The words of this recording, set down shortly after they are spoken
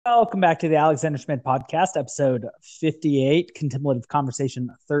Welcome back to the Alexander Schmidt podcast, episode 58, Contemplative Conversation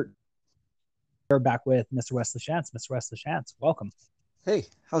 13. We're back with Mr. Wesley Shantz. Mr. Wesley Shantz, welcome. Hey,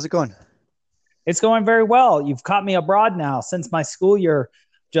 how's it going? It's going very well. You've caught me abroad now. Since my school year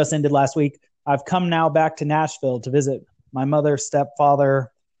just ended last week, I've come now back to Nashville to visit my mother,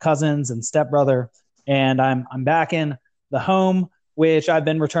 stepfather, cousins, and stepbrother. And I'm back in the home, which I've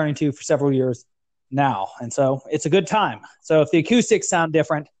been returning to for several years now. And so it's a good time. So if the acoustics sound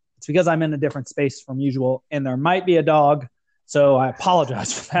different, it's because I'm in a different space from usual, and there might be a dog. So I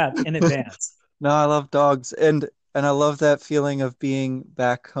apologize for that in advance. No, I love dogs and I love that feeling of being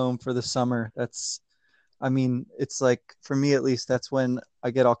back home for the summer. It's like for me at least, that's when I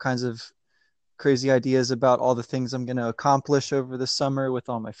get all kinds of crazy ideas about all the things I'm going to accomplish over the summer with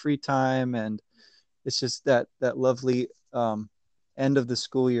all my free time, and it's just that lovely end of the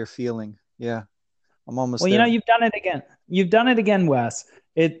school year feeling. Yeah, I'm almost Well, there. you've done it again. You've done it again, Wes.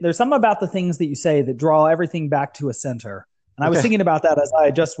 There's something about the things that you say that draw everything back to a center. And I was Okay. thinking about that as I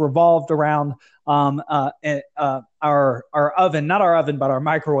just revolved around our oven, not our oven, but our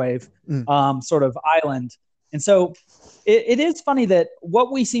microwave Mm. sort of island. And so it is funny that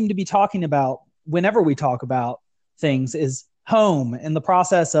what we seem to be talking about whenever we talk about things is home and the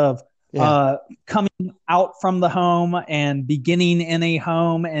process of Yeah. uh, coming out from the home and beginning in a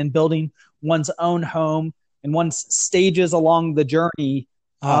home and building one's own home and one's stages along the journey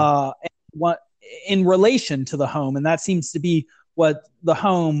Ah, and what in relation to the home. And that seems to be what the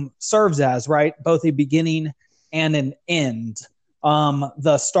home serves as, right? Both a beginning and an end.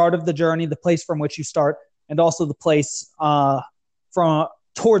 The start of the journey, the place from which you start, and also the place from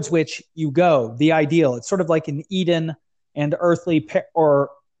towards which you go, the ideal. It's sort of like an Eden and earthly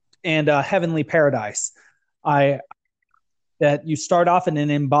or and heavenly paradise. I that you start off in an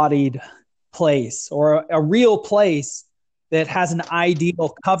embodied place or a real place that has an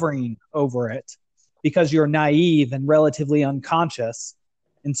ideal covering over it because you're naive and relatively unconscious.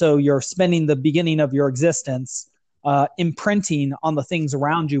 And so you're spending the beginning of your existence imprinting on the things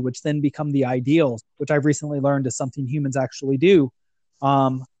around you, which then become the ideals, which I've recently learned is something humans actually do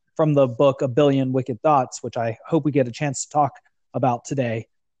from the book A Billion Wicked Thoughts, which I hope we get a chance to talk about today.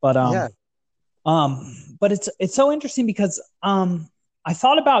 But yeah. it's so interesting because I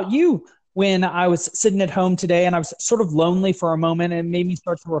thought about you when I was sitting at home today, and I was sort of lonely for a moment, and it made me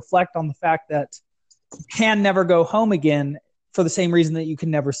start to reflect on the fact that you can never go home again for the same reason that you can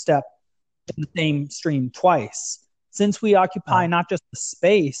never step in the same stream twice. Since we occupy Ah, not just the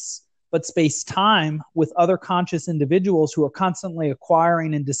space, but space time with other conscious individuals who are constantly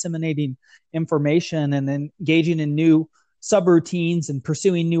acquiring and disseminating information and engaging in new subroutines and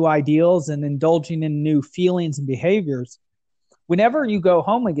pursuing new ideals and indulging in new feelings and behaviors. Whenever you go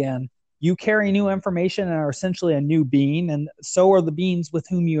home again, you carry new information and are essentially a new being, and so are the beings with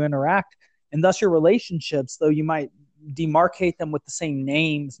whom you interact. And thus, your relationships, though you might demarcate them with the same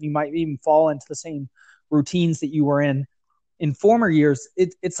names, you might even fall into the same routines that you were in former years.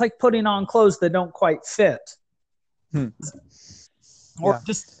 It's like putting on clothes that don't quite fit hmm. or Yeah.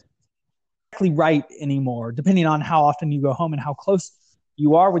 just exactly right anymore, depending on how often you go home and how close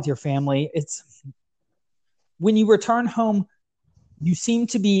you are with your family. It's when you return home, you seem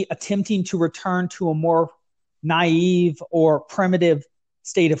to be attempting to return to a more naive or primitive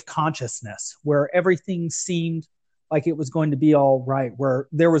state of consciousness where everything seemed like it was going to be all right, where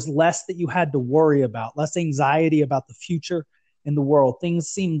there was less that you had to worry about, less anxiety about the future in the world. Things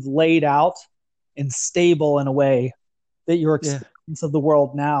seemed laid out and stable in a way that your Yeah. experience of the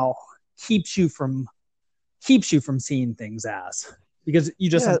world now keeps you from keeps you from seeing things as because you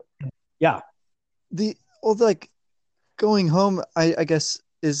just Yeah. yeah. The well, like going home, I guess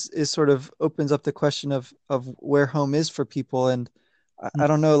is sort of opens up the question of where home is for people. And I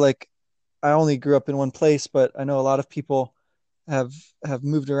don't know, like I only grew up in one place, but I know a lot of people have have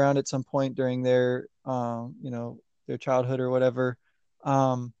moved around at some point during their their childhood or whatever.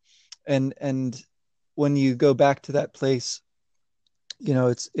 Um, and when you go back to that place,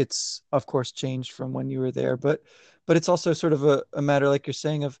 it's of course changed from when you were there, but it's also sort of a matter, like you're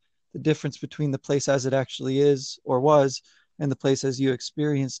saying, of the difference between the place as it actually is or was and the place as you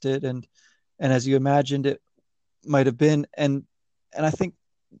experienced it and as you imagined it might have been. And I think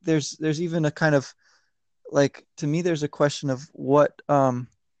there's even a kind of, like, to me there's a question of what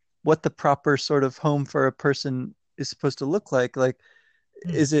the proper sort of home for a person is supposed to look like. Like,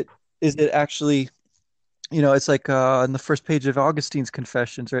 is it actually, it's like on the first page of Augustine's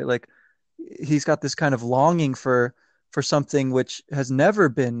Confessions, right? Like he's got this kind of longing for something which has never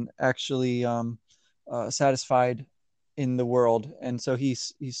been actually satisfied in the world, and so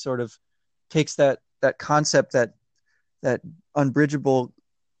he's sort of takes that concept, that unbridgeable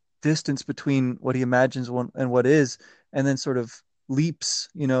distance between what he imagines and what is, and then sort of leaps,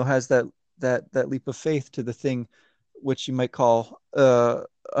 has that leap of faith to the thing which you might call a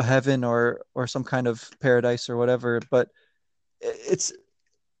heaven or some kind of paradise or whatever. But it's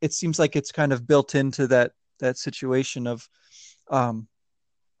it seems like it's kind of built into that situation of um,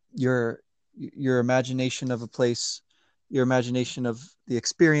 your your imagination of a place, your imagination of the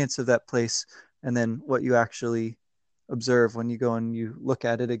experience of that place, and then what you actually observe when you go and you look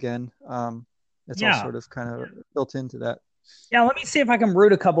at it again. It's all Yeah. sort of kind of built into that. Yeah, let me see if I can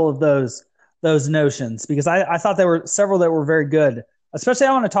root a couple of those notions because I thought there were several that were very good. Especially,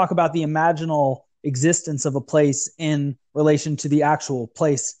 I want to talk about the imaginal existence of a place in relation to the actual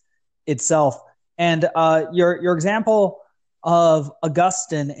place itself. And your example of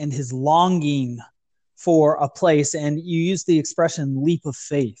Augustine and his longing for a place, and you used the expression "leap of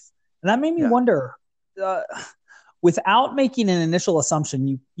faith," and that made me Yeah. wonder. Uh, Without making an initial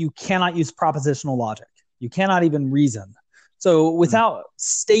assumption, you cannot use propositional logic. You cannot even reason. So Mm. without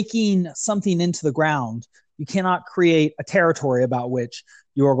staking something into the ground, you cannot create a territory about which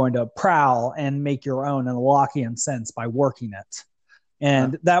you are going to prowl and make your own in a Lockean sense by working it. Yeah.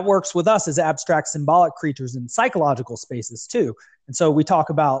 And that works with us as abstract symbolic creatures in psychological spaces too. And so we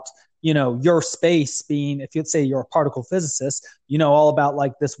talk about, your space being, if you say you're a particle physicist, all about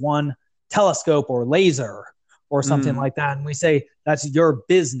like this one telescope or laser or something Mm. like that. And we say that's your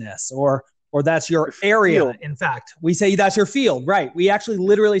business or that's your Your area. field. In fact, we say that's your field, right? We actually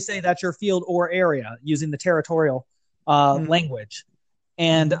literally say that's your field or area using the territorial Mm. language.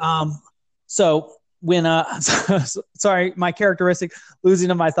 And Mm-hmm. so when sorry, my characteristic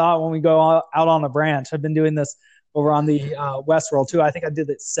losing of my thought when we go out on a branch. I've been doing this over on the Westworld too. I think I did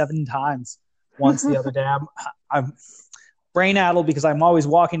it 7 times once the other day. I'm brain addled because I'm always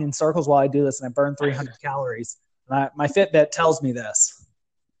walking in circles while I do this, and I burn 300 calories. And my Fitbit tells me this,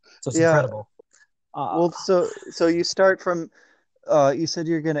 so it's Yeah. incredible. Uh, Well, so you start from you said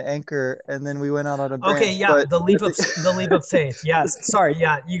you're going to anchor, and then we went out on a okay, branch, yeah, but I think the leap of faith. Yes, sorry,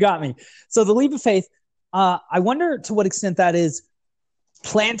 yeah, you got me. So the leap of faith. I wonder to what extent that is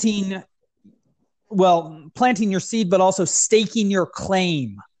planting planting your seed, but also staking your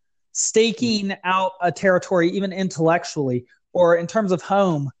claim, staking out a territory, even intellectually, or in terms of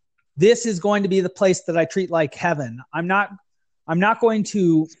home. This is going to be the place that I treat like heaven. I'm not going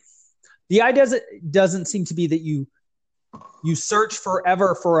to. The idea doesn't seem to be that you search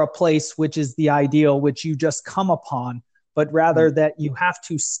forever for a place which is the ideal, which you just come upon, but rather that you have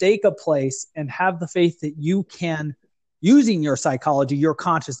to stake a place and have the faith that you can, using your psychology, your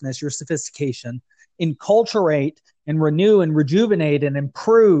consciousness, your sophistication, enculturate and renew and rejuvenate and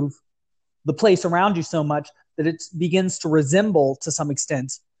improve the place around you so much that it begins to resemble, to some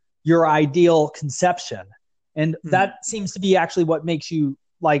extent, your ideal conception. And that seems to be actually what makes you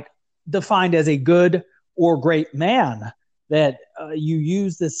like defined as a good or great man, that you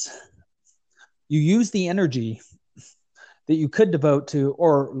use the energy that you could devote to,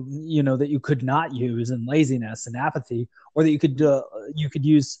 or that you could not use in laziness and apathy, or that you could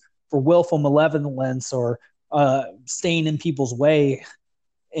use for willful malevolence or staying in people's ways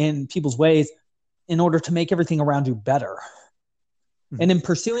in order to make everything around you better. Mm. And in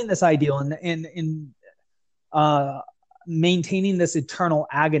pursuing this ideal and in maintaining this eternal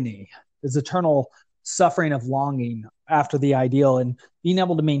agony, this eternal suffering of longing after the ideal, and being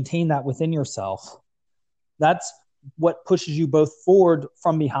able to maintain that within yourself, that's what pushes you both forward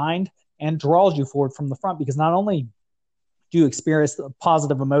from behind and draws you forward from the front. Because not only do you experience the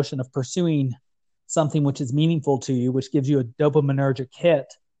positive emotion of pursuing something which is meaningful to you, which gives you a dopaminergic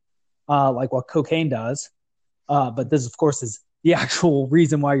hit, like what cocaine does, but this, of course, is the actual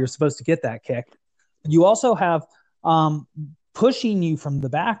reason why you're supposed to get that kick. You also have pushing you from the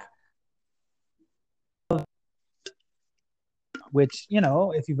back, which,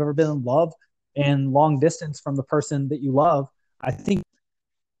 if you've ever been in love and long distance from the person that you love, I think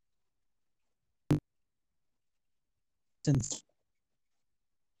since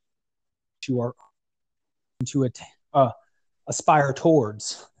you are to aspire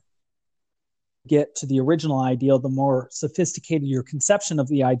towards, get to the original ideal, the more sophisticated your conception of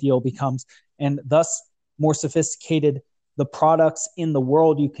the ideal becomes, and thus more sophisticated the products in the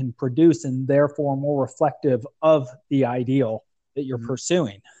world you can produce, and therefore more reflective of the ideal that you're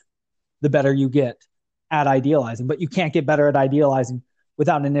pursuing, the better you get at idealizing. But you can't get better at idealizing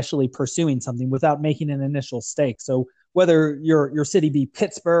without initially pursuing something, without making an initial stake. So whether your city be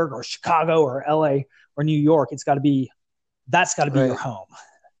Pittsburgh or Chicago or LA or New York, that's got to be your Right. home.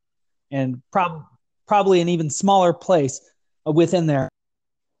 And probably an even smaller place within there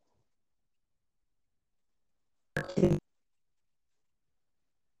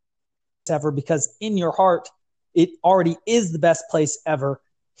ever, because in your heart, it already is the best place ever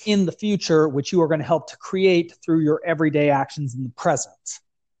in the future, which you are going to help to create through your everyday actions in the present.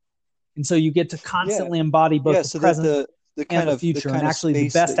 And so you get to Yeah. constantly embody both Yeah. the So that present the and kind the of the future, and kind of actually the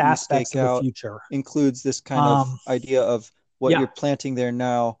space best that you aspects stake of the out future. includes this kind of Um, idea of what yeah, you're planting there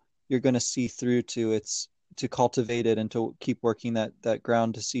now, you're going to see through to its to cultivate it and to keep working that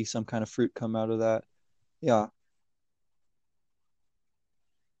ground to see some kind of fruit come out of that. Yeah.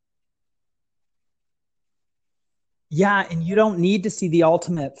 yeah, and you don't need to see the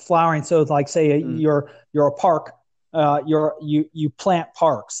ultimate flowering. So, like, say Mm. you're a park, you plant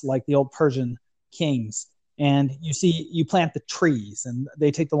parks like the old Persian kings, and you plant the trees, and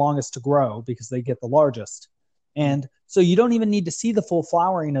they take the longest to grow because they get the largest. Mm. And so you don't even need to see the full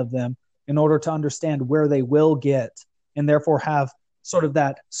flowering of them in order to understand where they will get, and therefore have sort of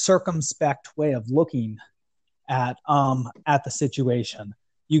that circumspect way of looking at the situation.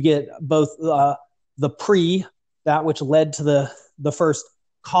 You get both the pre, that which led to the first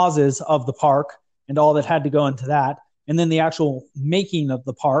causes of the park and all that had to go into that, and then the actual making of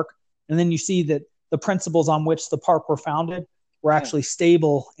the park, and then you see that the principles on which the park were founded were Yeah. actually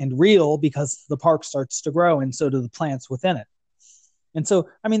stable and real because the park starts to grow, and so do the plants within it. And so,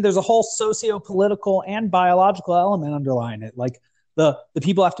 I mean, there's a whole socio-political and biological element underlying it. Like the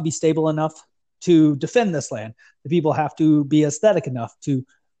people have to be stable enough to defend this land. The people have to be aesthetic enough to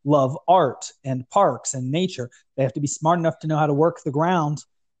love art and parks and nature. They have to be smart enough to know how to work the ground,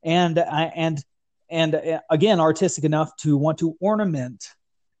 and again, artistic enough to want to ornament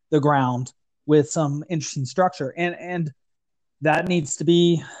the ground with some interesting structure. And that needs to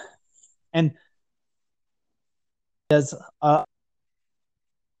be, and as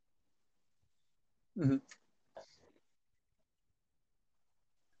Mm-hmm.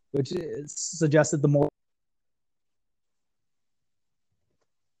 which is suggested the more.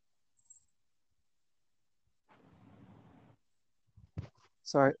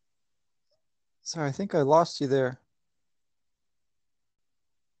 Sorry. Sorry, I think I lost you there.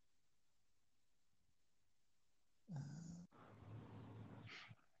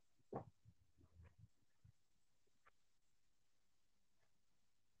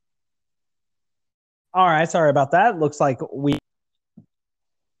 All right, sorry about that. Looks like we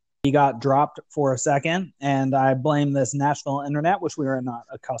got dropped for a second, and I blame this national internet, which we are not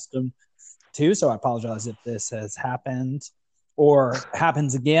accustomed to. So I apologize if this has happened or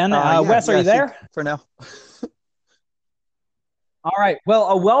happens again. Wes, are Yeah, I you think there? for now. All right.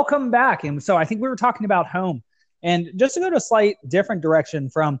 Well, welcome back. And so I think we were talking about home, and just to go to a slight different direction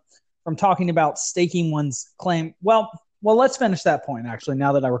from talking about staking one's claim. Well, let's finish that point. Actually,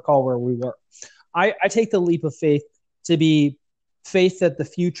 now that I recall where we were, I take the leap of faith to be faith that the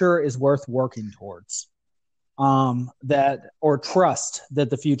future is worth working towards. That, or trust that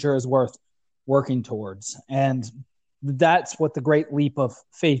the future is worth working towards, and that's what the great leap of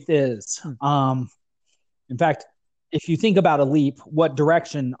faith is. In fact, if you think about a leap, what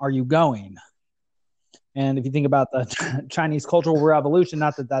direction are you going? And if you think about the Chinese Cultural Revolution,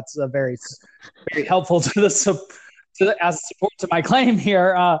 not that that's a very helpful to as a support to my claim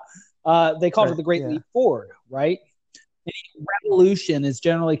here, they called it Right. the Great Yeah. Leap Forward, right? Revolution is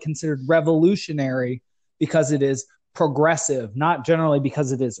generally considered revolutionary because it is progressive, not generally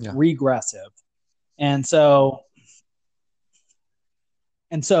because it is Yeah. regressive. And so,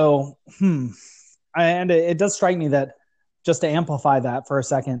 and so, and it does strike me that, just to amplify that for a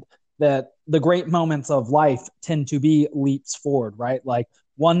second, that the great moments of life tend to be leaps forward, right? Like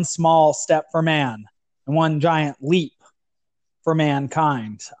one small step for man and one giant leap for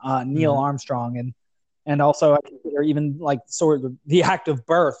mankind. Neil Mm-hmm. Armstrong, and also I consider even like sort of the act of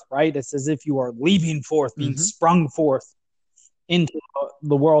birth, right? It's as if you are leaping forth, being Mm-hmm. sprung forth into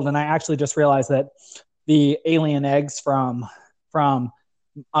the world. And I actually just realized that the alien eggs from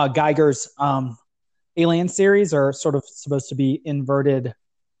Geiger's Alien series are sort of supposed to be inverted.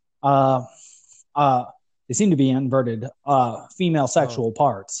 Uh, uh, they seem to be inverted female Oh. sexual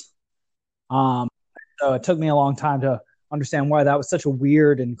parts. Um, so it took me a long time to understand why that was such a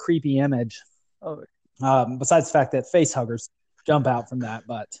weird and creepy image. Oh. Besides the fact that face huggers jump out from that,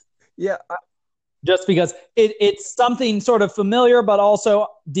 but Yeah. just because it's something sort of familiar, but also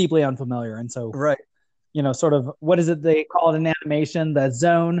deeply unfamiliar. And so, Right. sort of, what is it they call it in animation? The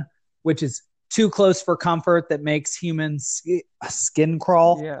zone, which is too close for comfort, that makes humans skin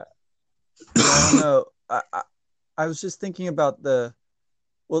crawl. Yeah. Yeah. I don't know. I was just thinking about to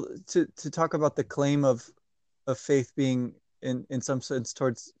talk about the claim of faith being in some sense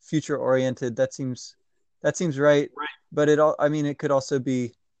towards future oriented. That seems right. Right. But I mean, it could also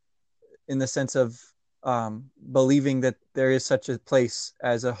be in the sense of believing that there is such a place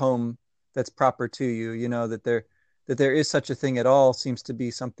as a home that's proper to you. You know, that there is such a thing at all seems to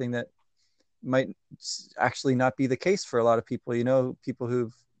be something that might actually not be the case for a lot of people. You know, people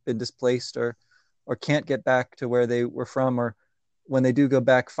who've been displaced or can't get back to where they were from, or when they do go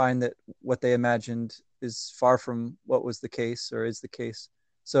back, find that what they imagined is far from what was the case or is the case.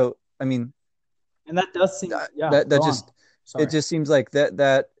 So, I mean, And that does seem, yeah, that go on. just, it Sorry. just seems like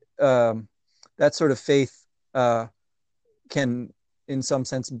that sort of faith can, in some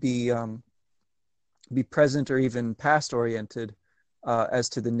sense, be present or even past oriented as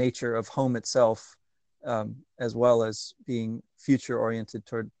to the nature of home itself, as well as being future oriented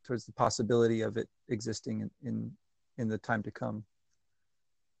towards the possibility of it existing in the time to come.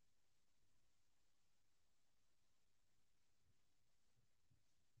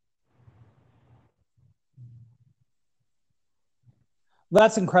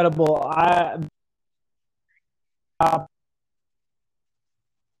 That's incredible.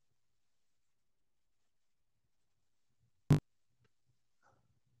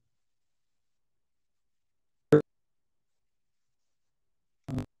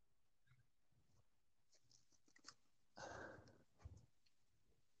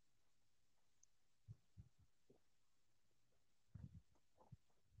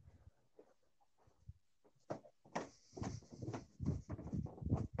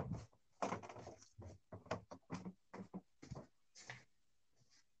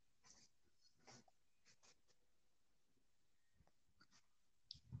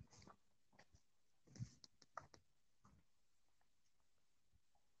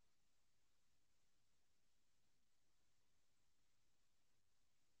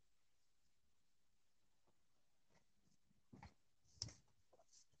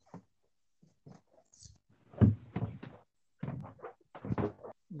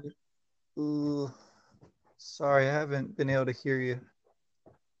 Ooh, sorry, I haven't been able to hear you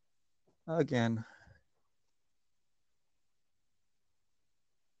again.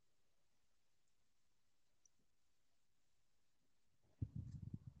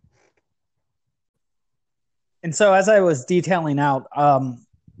 And so, as I was detailing out,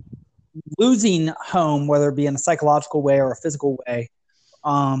 losing home, whether it be in a psychological way or a physical way,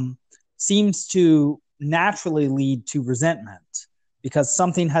 um, seems to naturally lead to resentment because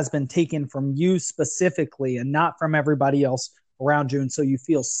something has been taken from you specifically and not from everybody else around you. And so you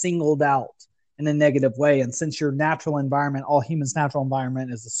feel singled out in a negative way. And since your natural environment, all humans' natural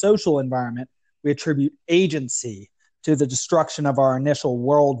environment, is a social environment, we attribute agency to the destruction of our initial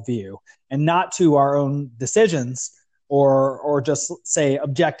worldview and not to our own decisions or just say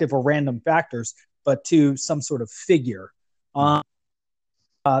objective or random factors, but to some sort of figure.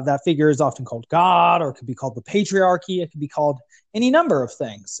 That figure is often called God, or it could be called the patriarchy. It could be called any number of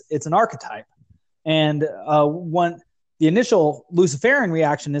things. It's an archetype. And the initial Luciferian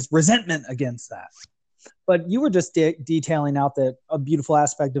reaction is resentment against that. But you were just detailing out that a beautiful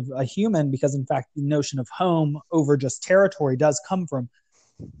aspect of a human, because in fact, the notion of home over just territory does come from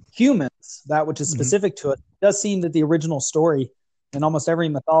humans, that which is specific to it. It does seem that the original story in almost every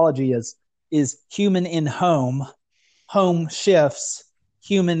mythology is human in home, home shifts,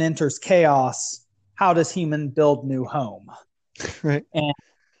 human enters chaos. How does human build new home? Right. And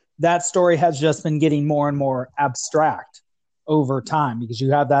that story has just been getting more and more abstract over time because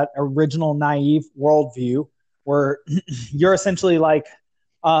you have that original naive worldview where you're essentially like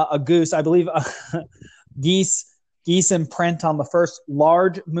a goose. I believe geese imprint on the first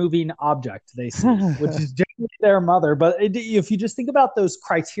large moving object they see, which is generally their mother. But if you just think about those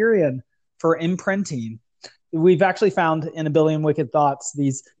criterion for imprinting, we've actually found in A Billion Wicked Thoughts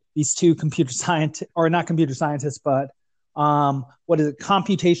these two computer scientists, or not computer scientists, but what is it,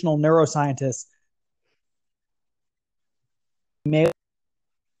 computational neuroscientists,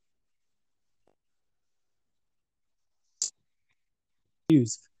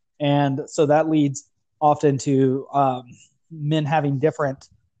 use. And so that leads often to men having different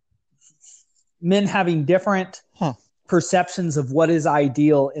perceptions of what is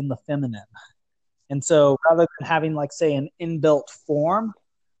ideal in the feminine. And so rather than having, like, say, an inbuilt form,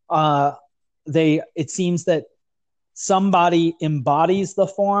 it seems that somebody embodies the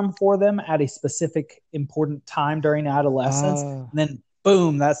form for them at a specific important time during adolescence, and then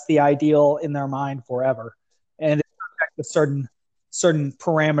boom, that's the ideal in their mind forever. And it's subject to certain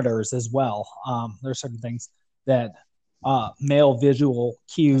parameters as well. There are certain things that male visual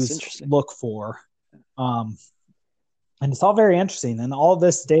cues look for. And it's all very interesting. And all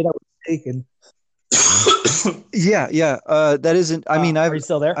this data was taken. Yeah. That isn't. I mean, are you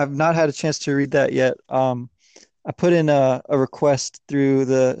still there? I've not had a chance to read that yet. I put in a request through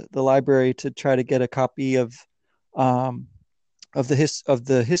the library to try to get a copy of of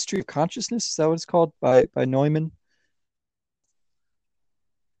the history of consciousness. Is that what it's called by Neumann?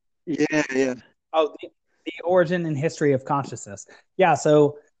 Yeah, yeah, Oh, the origin and history of consciousness. Yeah.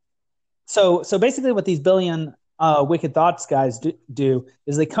 So basically, what these billion wicked thoughts guys do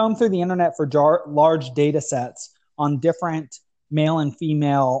is they comb through the internet for large data sets on different male and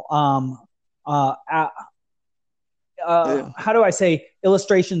female uh, yeah. how do I say,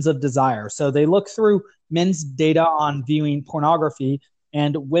 illustrations of desire. So they look through men's data on viewing pornography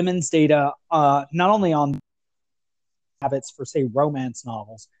and women's data, not only on habits for, say, romance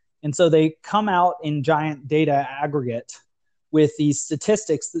novels. And so they come out in giant data aggregate with these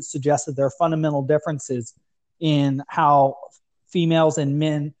statistics that suggest that there are fundamental differences in how females and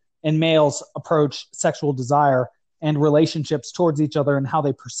men and males approach sexual desire and relationships towards each other and how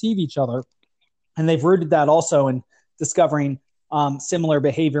they perceive each other. And they've rooted that also in discovering similar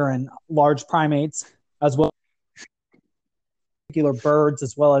behavior in large primates, as well as particular birds,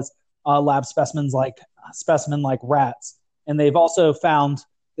 as well as lab specimen like rats. And they've also found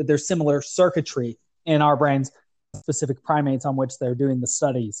that there's similar circuitry in our brains, specific primates on which they're doing the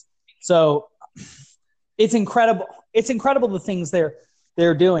studies. So it's incredible. It's incredible the things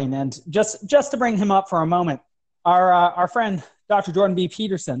they're doing. And just to bring him up for a moment, our friend Dr. Jordan B.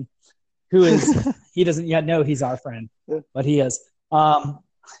 Peterson, who is he doesn't yet know he's our friend, but he is,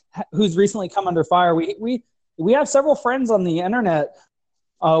 who's recently come under fire. We have several friends on the internet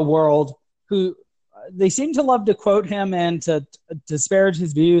world who they seem to love to quote him and to disparage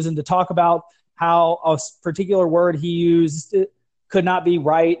his views and to talk about how a particular word he used could not be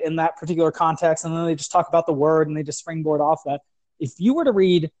right in that particular context. And then they just talk about the word and they just springboard off that. If you were to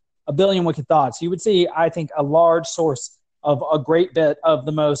read A Billion Wicked Thoughts, you would see, I think, a large source of a great bit of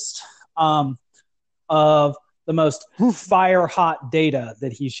the most fire hot data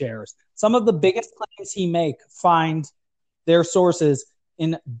that he shares. Some of the biggest claims he make find their sources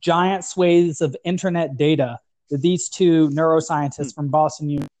in giant swathes of internet data that these two neuroscientists from Boston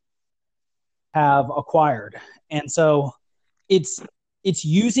University have acquired. And so it's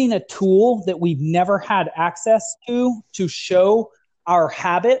using a tool that we've never had access to show our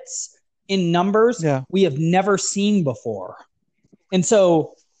habits in numbers we have never seen before. And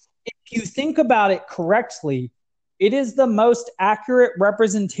so if you think about it correctly, it is the most accurate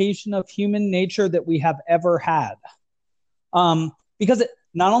representation of human nature that we have ever had. Because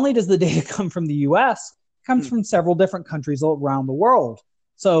not only does the data come from the US, it comes from several different countries around the world.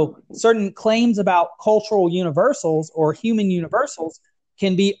 So certain claims about cultural universals or human universals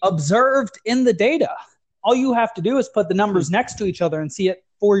can be observed in the data. All you have to do is put the numbers next to each other and see it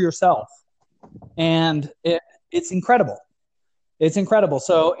for yourself. And it's incredible. It's incredible.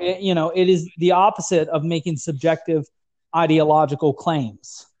 So, it is the opposite of making subjective ideological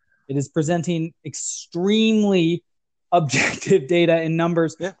claims. It is presenting extremely objective data in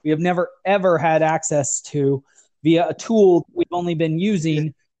numbers we have never, ever had access to via a tool we've only been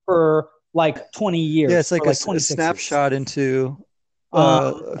using for like 20 years. Yeah, it's like a 26 snapshot years. into,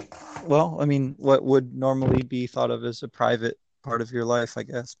 what would normally be thought of as a private part of your life, I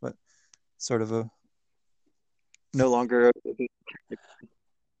guess, but sort of no longer.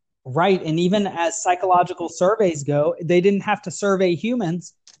 Right. And even as psychological surveys go, they didn't have to survey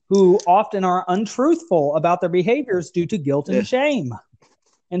humans who often are untruthful about their behaviors due to guilt and shame.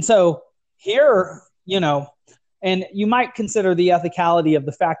 And so here, and you might consider the ethicality of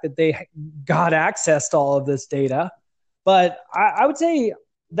the fact that they got access to all of this data. But I would say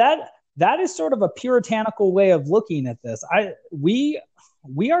that is sort of a puritanical way of looking at this. We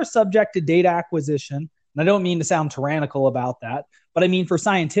are subject to data acquisition. And I don't mean to sound tyrannical about that, but I mean for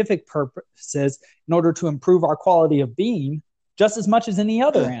scientific purposes, in order to improve our quality of being, just as much as any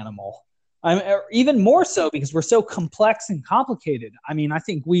other animal. Even more so because we're so complex and complicated. I mean, I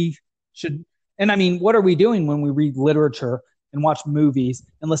think we should, and I mean, what are we doing when we read literature and watch movies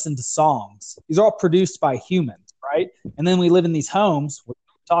and listen to songs? These are all produced by humans, right? And then we live in these homes, what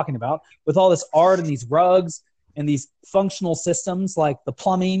we're talking about, with all this art and these rugs and these functional systems like the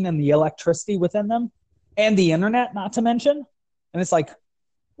plumbing and the electricity within them. And the internet, not to mention. And it's like,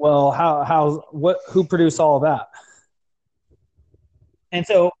 well, who produced all of that? And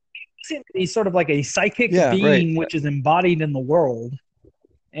so he's sort of like a psychic being, which is embodied in the world.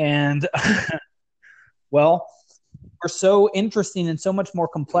 And well, we're so interesting and so much more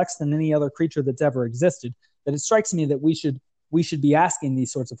complex than any other creature that's ever existed that it strikes me that we should be asking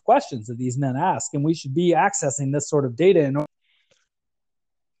these sorts of questions that these men ask, and we should be accessing this sort of data in order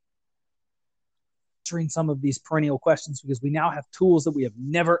answering some of these perennial questions, because we now have tools that we have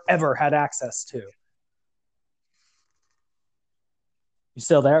never, ever had access to. You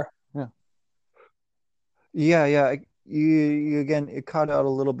still there? Yeah. you again, it caught out a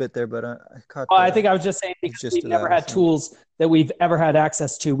little bit there, but I caught Well, I think I was just saying the because gist we've of that, never I had think. tools that we've ever had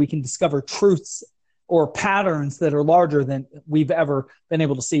access to, we can discover truths or patterns that are larger than we've ever been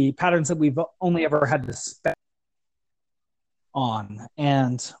able to see, patterns that we've only ever had to spec on.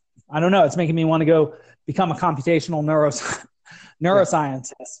 And I don't know, it's making me want to go become a computational Yeah.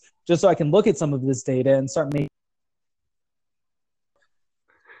 neuroscientist just so I can look at some of this data and start making.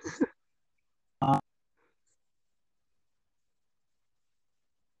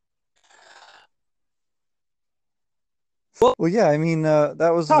 Well, Well, yeah, I mean, that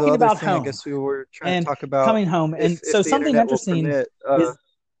was the talking other about thing I home guess we were trying to and talk about, coming home. And if so the something internet will interesting permit. is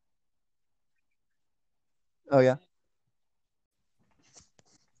Oh yeah.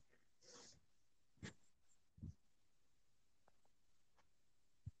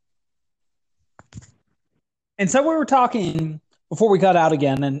 and so we were talking before we got out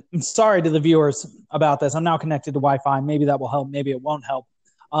again, and I'm sorry to the viewers about this. I'm now connected to Wi-Fi. Maybe that will help. Maybe it won't help.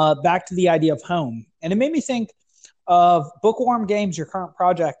 Back to the idea of home, and it made me think of Bookworm Games, your current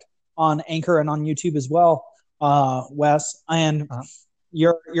project on Anchor and on YouTube as well, Wes, and Uh-huh.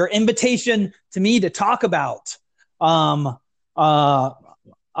 your invitation to me to talk about um, uh,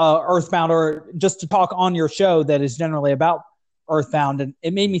 Earthbound, or just to talk on your show that is generally about Earthbound. And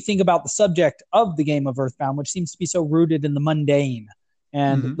it made me think about the subject of the game of Earthbound, which seems to be so rooted in the mundane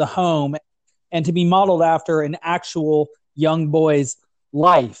and Mm-hmm. the home, and to be modeled after an actual young boy's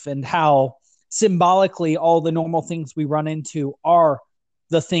life, and how symbolically all the normal things we run into are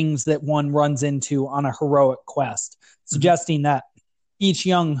the things that one runs into on a heroic quest, Mm-hmm. suggesting that each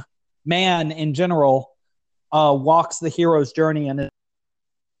young man in general walks the hero's journey and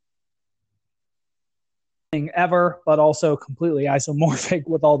ever, but also completely isomorphic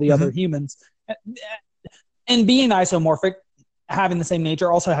with all the other Mm-hmm. humans. And being isomorphic, having the same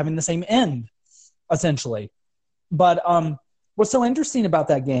nature, also having the same end, essentially. But what's so interesting about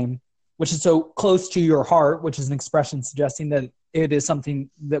that game, which is so close to your heart, which is an expression suggesting that it is something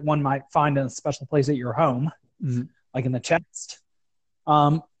that one might find in a special place at your home, Mm-hmm. like in the chest.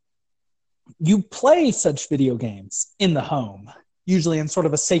 Um, you play such video games in the home, usually in sort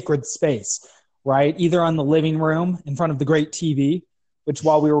of a sacred space, right? Either on the living room in front of the great TV, which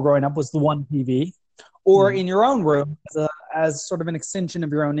while we were growing up was the one TV, or Mm-hmm. in your own room as sort of an extension of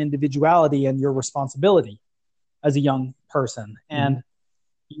your own individuality and your responsibility as a young person. Mm-hmm. And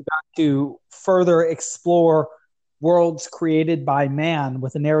you got to further explore worlds created by man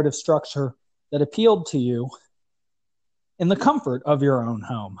with a narrative structure that appealed to you in the comfort of your own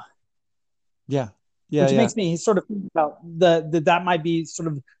home, Yeah. Yeah. which Yeah. makes me sort of think about that might be sort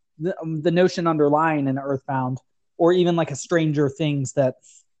of the notion underlying in Earthbound, or even like a Stranger Things, that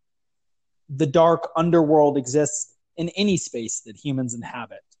the dark underworld exists in any space that humans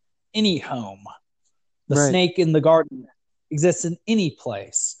inhabit, any home. The Right. snake in the garden exists in any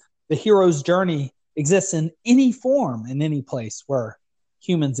place. The hero's journey exists in any form, in any place where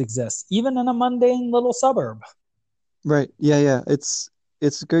humans exist, even in a mundane little suburb. Right. Yeah. Yeah. It's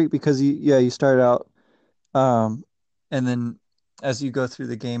great because you start out, um, and then as you go through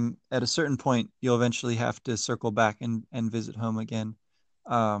the game, at a certain point, you'll eventually have to circle back and visit home again.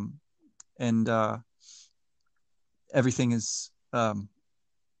 Um, and everything is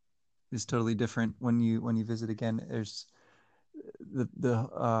totally different when you visit again. There's the the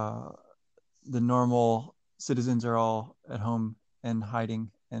uh the normal citizens are all at home and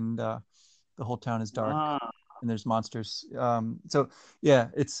hiding, and the whole town is dark, Ah, and there's monsters. So yeah,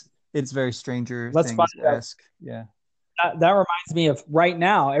 it's very Stranger that's fun. Things esque. Yeah. That reminds me of right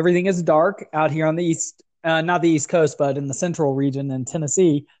now. Everything is dark out here on the east, not the East Coast, but in the central region in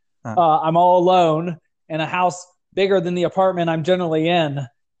Tennessee. Huh. I'm all alone in a house bigger than the apartment I'm generally in.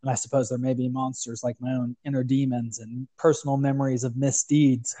 And I suppose there may be monsters like my own inner demons and personal memories of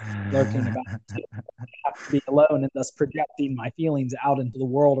misdeeds lurking about. I have to be alone and thus projecting my feelings out into the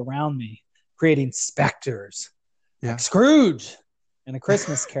world around me, creating specters like Yeah. Scrooge in A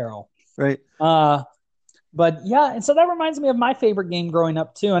Christmas Carol. Right. Uh, but yeah, and so that reminds me of my favorite game growing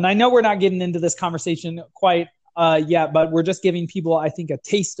up too. And I know we're not getting into this conversation quite yet, but we're just giving people, I think, a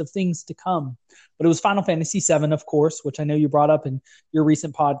taste of things to come. But it was Final Fantasy VII, of course, which I know you brought up in your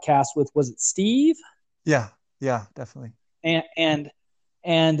recent podcast with, was it Steve? Yeah. Yeah. Definitely. And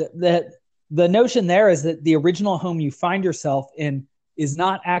and that the notion there is that the original home you find yourself in is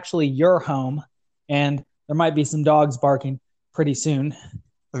not actually your home, and there might be some dogs barking pretty soon,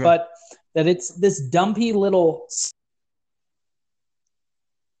 Okay. but that it's this dumpy little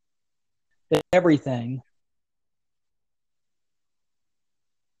everything.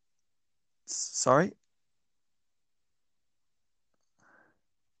 Sorry.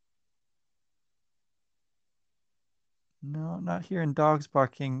 No, I'm not hearing dogs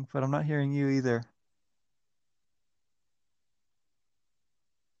barking, but I'm not hearing you either.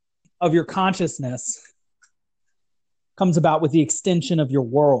 Of your consciousness comes about with the extension of your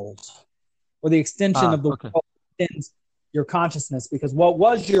world, or the extension of the Okay. world extends your consciousness, because what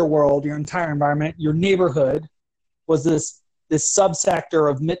was your world, your entire environment, your neighborhood, was this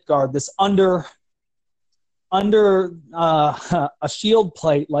subsector of Midgard, this under a shield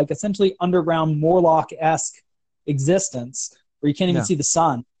plate, like essentially underground Morlock-esque existence where you can't even Yeah. see the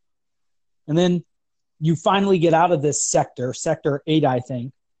sun. And then you finally get out of this sector 8, I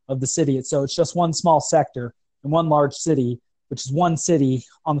think, of the city. So it's just one small sector in one large city, which is one city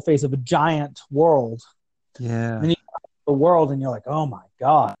on the face of a giant world. And Yeah. then you go to the world and you're like, oh my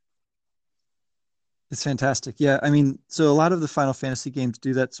God. It's fantastic. Yeah, I mean, so a lot of the Final Fantasy games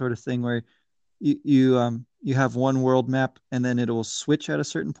do that sort of thing where you have one world map and then it will switch at a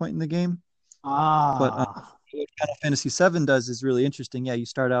certain point in the game. But Ah, what Final Fantasy VII does is really interesting. Yeah, you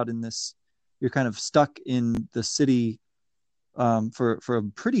start out in this, you're kind of stuck in the city for a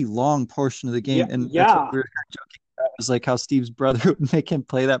pretty long portion of the game, yeah, and that's what yeah. we were joking about. Was like how Steve's brother would make him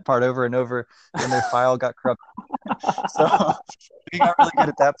play that part over and over when their file got corrupted. So we got really good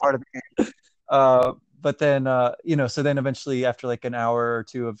at that part of the game. But then so then eventually after like an hour or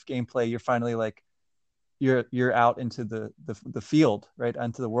two of gameplay, you're finally like you're out into the field, right,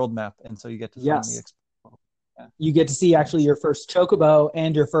 onto the world map, and so you get to finally Yes. explore. Yeah, You get to see actually your first chocobo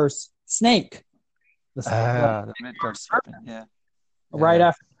and your first snake. the Midgard serpent. Yeah, Right yeah,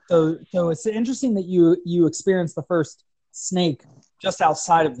 after. So it's interesting that you experience the first snake just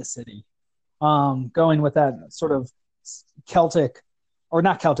outside of the city, going with that sort of Celtic, or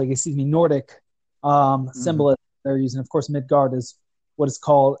not Celtic, excuse me, Nordic mm-hmm. symbolism they're using. Of course, Midgard is what is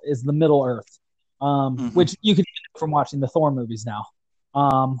called is the Middle Earth, Mm-hmm. which you can know from watching the Thor movies now.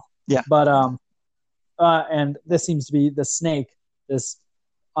 Um, Yeah, but and this seems to be the snake, this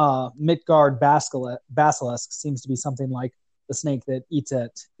Midgard basilisk seems to be something like the snake that eats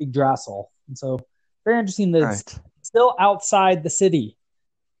at Yggdrasil. And so very interesting that it's right. still outside the city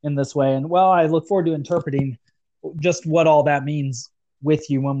in this way. And well, I look forward to interpreting just what all that means with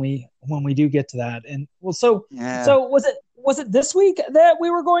you when we do get to that. And well, Yeah. so was it this week that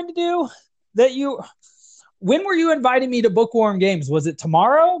we were going to do that you when were you inviting me to Bookworm Games? Was it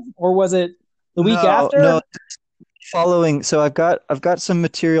tomorrow or was it the week No, after? no. Following, so I've got some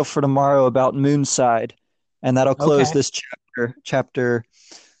material for tomorrow about Moonside, and that'll close Okay. this chapter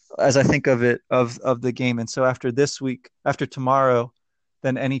as I think of it of the game. And so after this week, after tomorrow,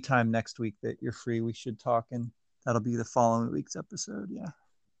 then anytime next week that you're free, we should talk, and that'll be the following week's episode. Yeah.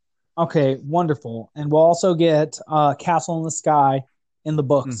 Okay, wonderful. And we'll also get Castle in the Sky in the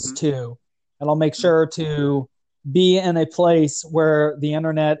books Mm-hmm. too. And I'll make sure to be in a place where the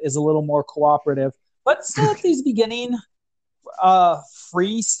internet is a little more cooperative, but still at these beginning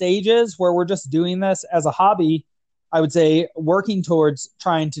free stages where we're just doing this as a hobby. I would say working towards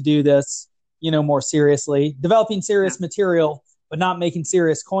trying to do this, more seriously, developing Yeah. serious material, but not making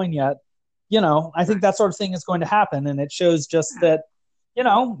serious coin yet. I think that sort of thing is going to happen. And it shows just that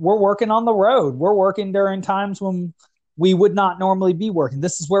we're working on the road. We're working during times when we would not normally be working.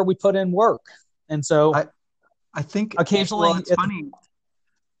 This is where we put in work. And so I think, occasionally well, it's funny.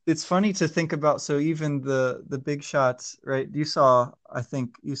 It's funny to think about. So even the big shots, right? I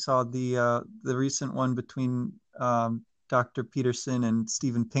think you saw the recent one between Dr. Peterson and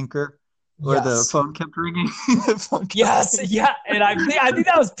Steven Pinker, where the yes. phone kept ringing. The phone kept Yes, ringing. yeah. And I think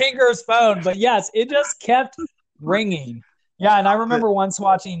that was Pinker's phone, but yes, it just kept ringing. Yeah, and I But remember once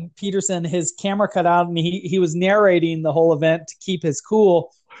watching Peterson, his camera cut out and he was narrating the whole event to keep his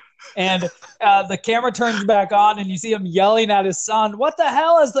cool. And the camera turns back on, and you see him yelling at his son, "What the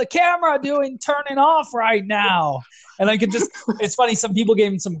hell is the camera doing turning off right now?" And I could it's funny, some people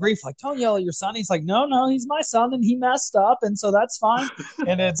gave him some grief, like, "Don't yell at your son." He's like, no, he's my son, and he messed up, and so that's fine.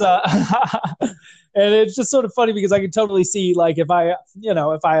 And it's, and it's just sort of funny because I could totally see, like, if I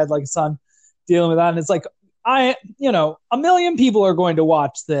had like a son dealing with that, and it's like, a million people are going to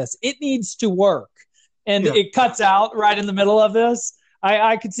watch this. It needs to work. And yeah, it cuts out right in the middle of this.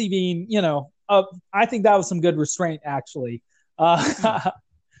 I could see being, I think that was some good restraint actually yeah.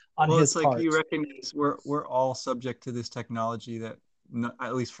 on Well, his it's like part. you recognize we're all subject to this technology that,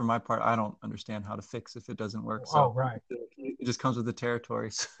 at least for my part, I don't understand how to fix if it doesn't work. Oh, So right. it just comes with the territory.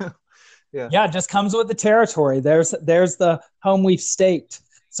 So, yeah, Yeah, it just comes with the territory. There's the home we've staked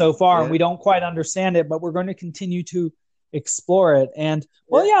so far, and yeah, we don't quite understand it, but we're going to continue to explore it. And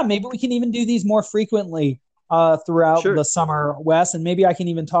well, yeah. yeah, maybe we can even do these more frequently throughout Sure. the summer, Wes, and maybe I can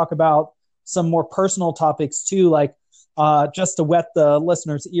even talk about some more personal topics too, like just to wet the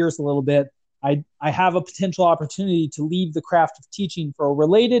listeners' ears a little bit. I have a potential opportunity to leave the craft of teaching for a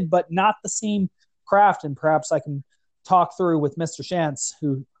related but not the same craft, and perhaps I can talk through with Mr. Shantz,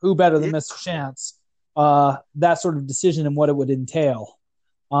 who better than Mr. Shantz, that sort of decision and what it would entail.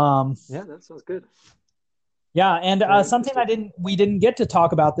 Yeah, that sounds good. Yeah, and something we didn't get to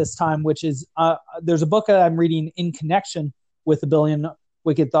talk about this time, which is there's a book I'm reading in connection with A Billion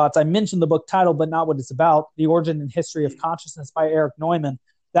Wicked Thoughts. I mentioned the book title, but not what it's about: The Origin and History of Consciousness by Eric Neumann.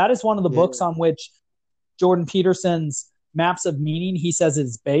 That is one of the books on which Jordan Peterson's Maps of Meaning, he says,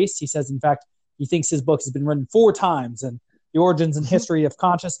 is based. He says, in fact, he thinks his book has been written 4 times, and The Origins and History of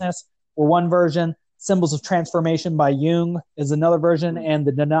Consciousness were one version, Symbols of Transformation by Jung is another version, and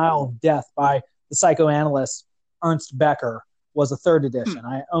The Denial of Death by the psychoanalyst Ernst Becker was a 3rd edition.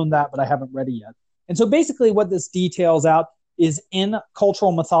 I own that, but I haven't read it yet. And so basically what this details out is in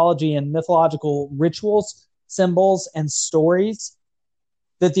cultural mythology and mythological rituals, symbols, and stories,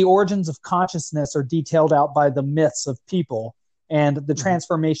 that the origins of consciousness are detailed out by the myths of people and the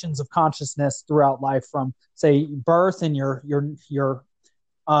transformations of consciousness throughout life, from, say, birth and your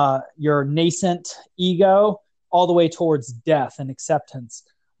nascent ego all the way towards death and acceptance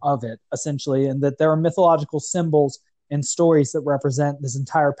of it, essentially, and that there are mythological symbols and stories that represent this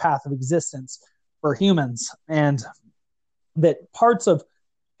entire path of existence for humans, and that parts of,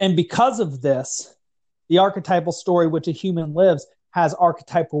 and because of this, the archetypal story which a human lives has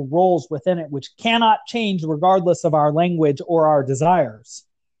archetypal roles within it, which cannot change regardless of our language or our desires,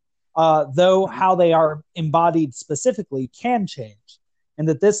 though how they are embodied specifically can change. And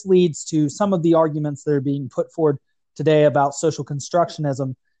that this leads to some of the arguments that are being put forward today about social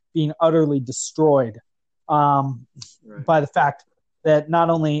constructionism being utterly destroyed by the fact that not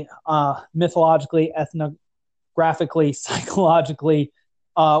only mythologically, ethnographically, psychologically,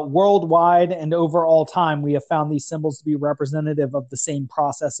 worldwide and over all time, we have found these symbols to be representative of the same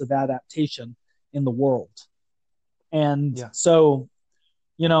process of adaptation in the world. And so,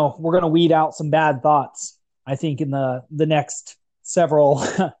 we're going to weed out some bad thoughts, I think, in the next several,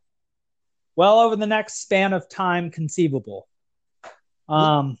 over the next span of time conceivable.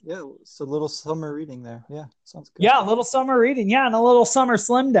 It's a little summer reading there. Yeah, sounds good. Yeah, a little summer reading. Yeah, and a little summer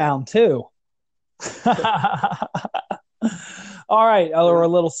slim down too. All right, or a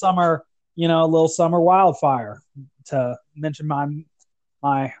little summer, a little summer wildfire, to mention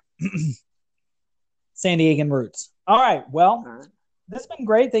my San Diegan roots. All right, well, this has been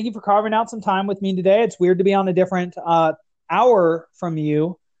great. Thank you for carving out some time with me today. It's weird to be on a different hour from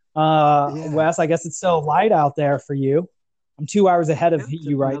you, Wes. I guess it's still light out there for you. I'm 2 hours ahead of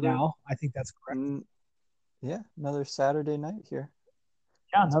you right now. I think that's correct. Another Saturday night here.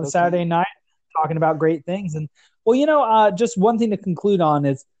 Yeah, another Saturday night talking about great things. And just one thing to conclude on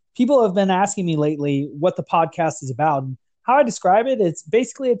is people have been asking me lately what the podcast is about. And how I describe it, it's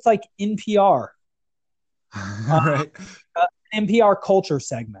like NPR. Right. NPR culture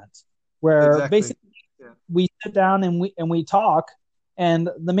segment where basically we sit down and we talk, and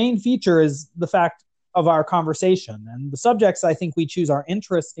the main feature is the fact of our conversation, and the subjects I think we choose are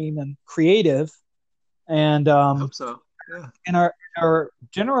interesting and creative, and I hope so. Yeah. And are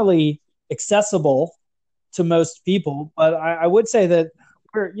generally accessible to most people. But I would say that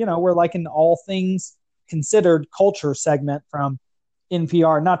we're like an all things considered culture segment from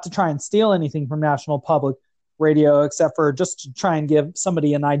NPR, not to try and steal anything from National Public Radio, except for just to try and give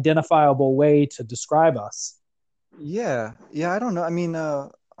somebody an identifiable way to describe us. Yeah. I don't know. I mean,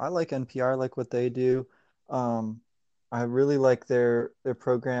 I like NPR, like what they do. I really like their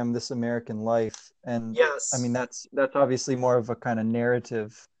program, This American Life, and I mean that's obviously more of a kind of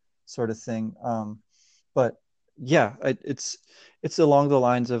narrative sort of thing. But yeah, it's along the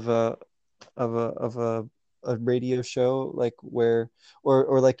lines of a radio show, like where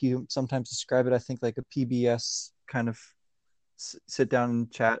or like you sometimes describe it, I think like a PBS kind of sit down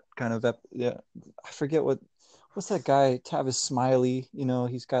and chat kind of I forget what's that guy, Tavis Smiley,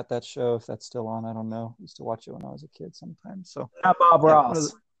 he's got that show, if that's still on, I don't know. I used to watch it when I was a kid sometimes. So not Bob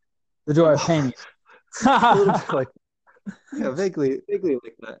Ross, The Joy of Painting. A little bit like, vaguely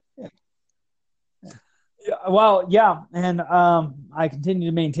like that. And I continue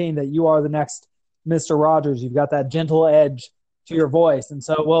to maintain that you are the next Mr. Rogers. You've got that gentle edge to your voice, and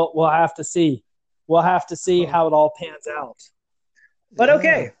so we'll have to see. We'll have to see how it all pans out. But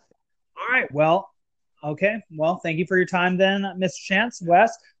okay, all right. Well, okay. Well, thank you for your time, then, Mr. Shantz.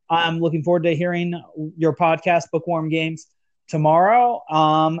 Wes, I'm looking forward to hearing your podcast, Bookworm Games, tomorrow,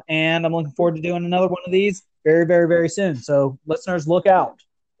 and I'm looking forward to doing another one of these very, very, very soon. So, listeners, look out.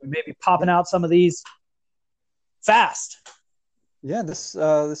 We may be popping out some of these fast. Yeah, this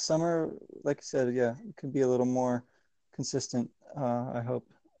summer, like I said, it can be a little more consistent, I hope.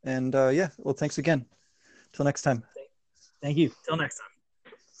 And yeah, well, thanks again. Till next time. Thank you. Till next time.